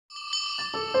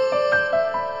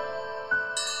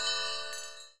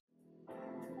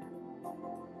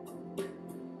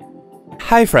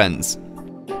Hi friends!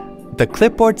 The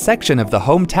Clipboard section of the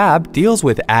Home tab deals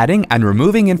with adding and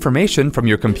removing information from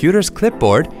your computer's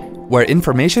clipboard, where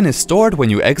information is stored when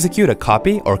you execute a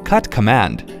copy or cut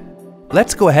command.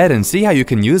 Let's go ahead and see how you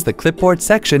can use the Clipboard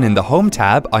section in the Home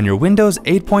tab on your Windows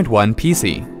 8.1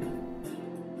 PC.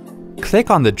 Click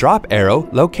on the drop arrow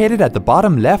located at the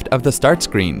bottom left of the Start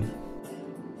screen.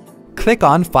 Click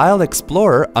on File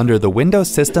Explorer under the Windows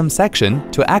System section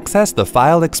to access the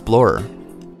File Explorer.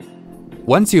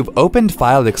 Once you've opened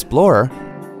File Explorer,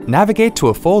 navigate to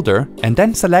a folder and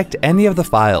then select any of the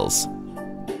files.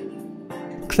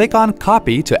 Click on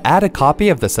Copy to add a copy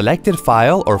of the selected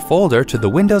file or folder to the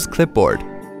Windows clipboard.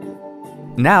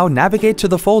 Now navigate to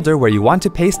the folder where you want to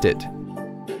paste it.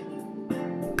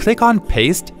 Click on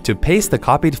Paste to paste the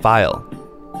copied file.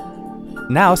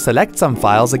 Now select some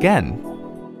files again.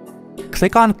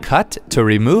 Click on Cut to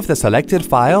remove the selected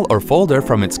file or folder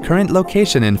from its current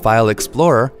location in File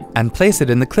Explorer and place it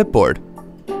in the clipboard.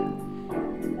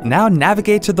 Now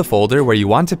navigate to the folder where you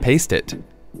want to paste it.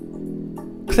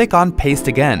 Click on Paste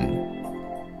again.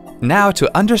 Now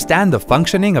to understand the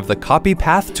functioning of the Copy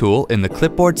Path tool in the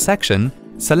Clipboard section,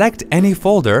 select any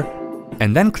folder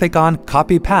and then click on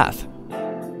Copy Path.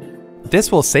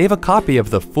 This will save a copy of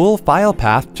the full file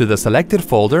path to the selected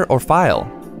folder or file.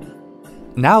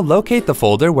 Now locate the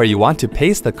folder where you want to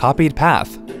paste the copied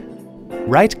path.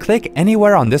 Right-click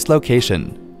anywhere on this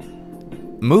location.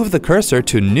 Move the cursor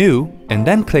to New and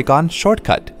then click on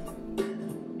Shortcut.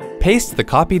 Paste the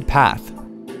copied path.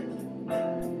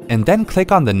 And then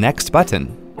click on the Next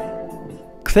button.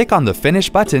 Click on the Finish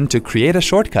button to create a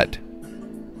shortcut.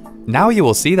 Now you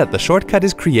will see that the shortcut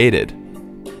is created.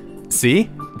 See?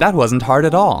 That wasn't hard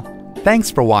at all.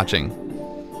 Thanks for watching.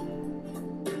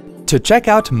 To check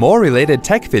out more related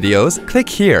tech videos, click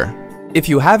here. If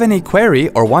you have any query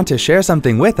or want to share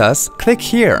something with us, click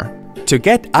here. To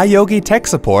get iYogi tech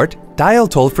support, dial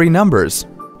toll-free numbers.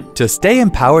 To stay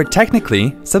empowered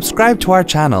technically, subscribe to our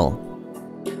channel.